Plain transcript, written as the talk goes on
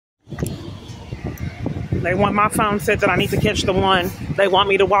They want my phone said that I need to catch the one. They want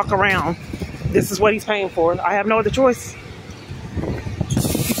me to walk around. This is what he's paying for. I have no other choice.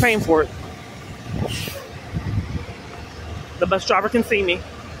 He's paying for it. The bus driver can see me.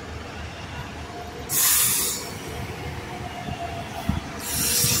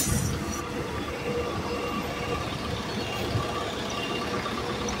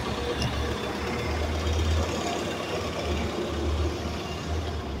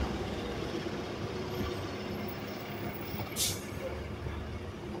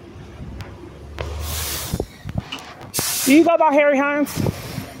 Do you go by Harry Hines?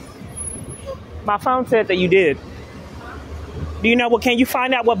 My phone said that you did. Do you know what? Can you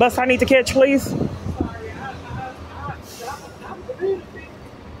find out what bus I need to catch, please?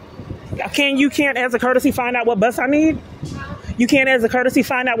 You can't, as a courtesy, find out what bus I need? You can't, as a courtesy,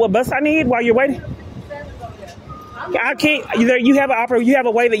 find out what bus I need while you're waiting? I can't. You have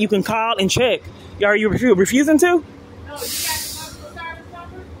a way that you can call and check. Are you refusing to?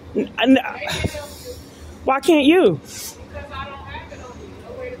 Why can't you?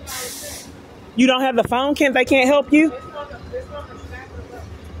 You don't have the phone? They can't help you?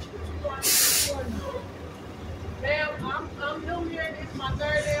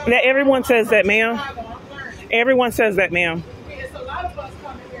 Now, everyone says that, ma'am. Everyone says that, ma'am.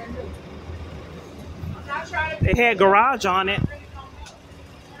 It had garage on it.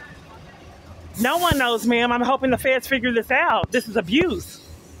 No one knows, ma'am. I'm hoping the feds figure this out. This is abuse.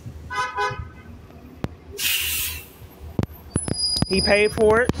 He paid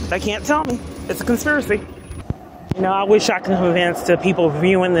for it. They can't tell me. It's a conspiracy. You know, I wish I could convince the people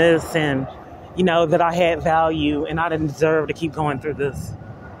viewing this and, you know, that I had value and I didn't deserve to keep going through this.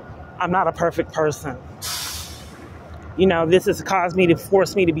 I'm not a perfect person. You know, this has caused me to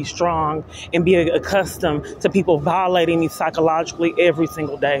force me to be strong and be accustomed to people violating me psychologically every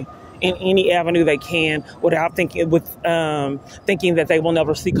single day in any avenue they can without thinking that they will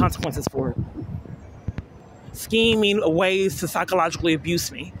never see consequences for it. Scheming ways to psychologically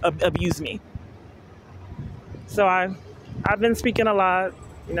abuse me. So I've been speaking a lot.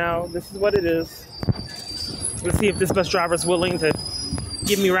 You know, this is what it is. Let's see if this bus driver is willing to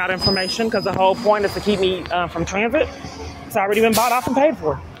give me route information, because the whole point is to keep me from transit. It's already been bought off and paid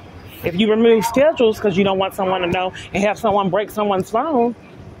for. If you remove schedules because you don't want someone to know and have someone break someone's phone,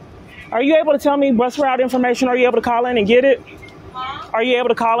 are you able to tell me bus route information? Are you able to call in and get it? Huh? Are you able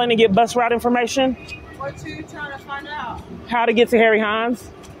to call in and get bus route information? What are you trying to find out? How to get to Harry Hines.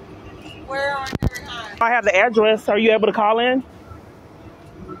 Where on Harry Hines? I have the address. Are you able to call in?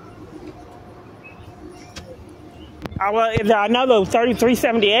 I know the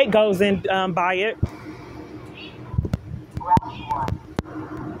 3378 goes in by it.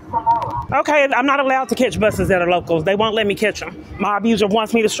 Okay, I'm not allowed to catch buses that are locals. They won't let me catch them. My abuser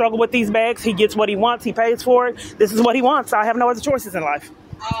wants me to struggle with these bags. He gets what he wants. He pays for it. This is what he wants. I have no other choices in life.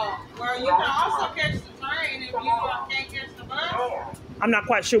 Oh, well, you can also catch the train if you can't catch the bus. I'm not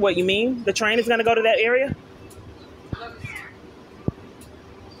quite sure what you mean. The train is going to go to that area?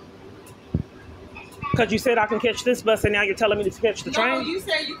 Because you said I can catch this bus and now you're telling me to catch the train? No, you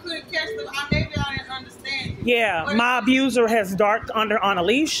said you couldn't catch the... Maybe I didn't understand you. Yeah, my abuser has Dart on a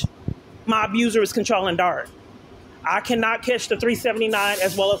leash. My abuser is controlling Dart. I cannot catch the 379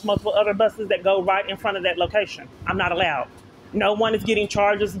 as well as multiple other buses that go right in front of that location. I'm not allowed. No one is getting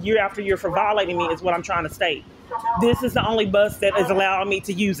charges year after year for violating me is what I'm trying to state. This is the only bus that is allowing me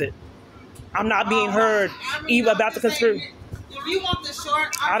to use it. I'm not being heard even about the conspiracy. If you want the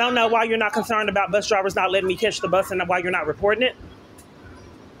short... I don't know why you're not concerned about bus drivers not letting me catch the bus and why you're not reporting it.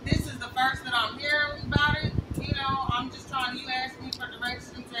 This is the first that I'm hearing about it. You know, I'm just trying... You asked me for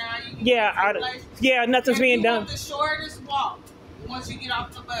directions and how you can yeah, nothing's being done. If you want the shortest walk, once you get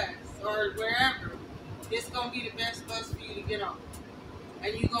off the bus or wherever, it's going to be the best bus for you to get on.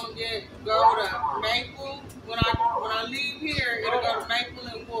 And you're going to go to Maple. When I leave here, it'll go to Maple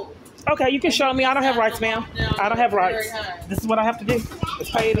and Wolf. Okay, you can show me. I don't have rights, ma'am. I don't have rights. This is what I have to do.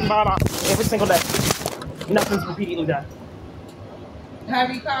 It's paid and bought off every single day. Nothing's repeatedly done.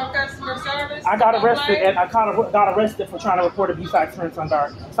 Have you called customer service? I got arrested for trying to report abuse experience on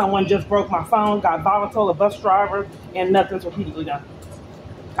Dart. Someone just broke my phone, got volatile, a bus driver, and nothing's repeatedly done.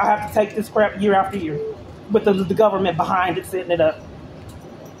 I have to take this crap year after year with the government behind it, setting it up.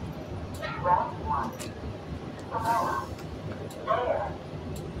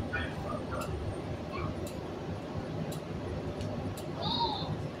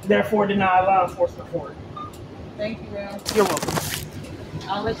 Therefore, deny law enforcement for it. Thank you, ma'am. You're welcome.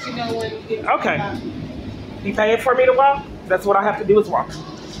 I'll let you know when you get okay. You paying for me to walk? That's what I have to do is walk.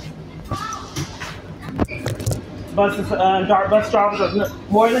 Buses, dark bus drivers are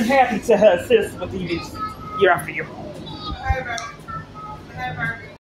more than happy to assist with these year after year. Hey, man.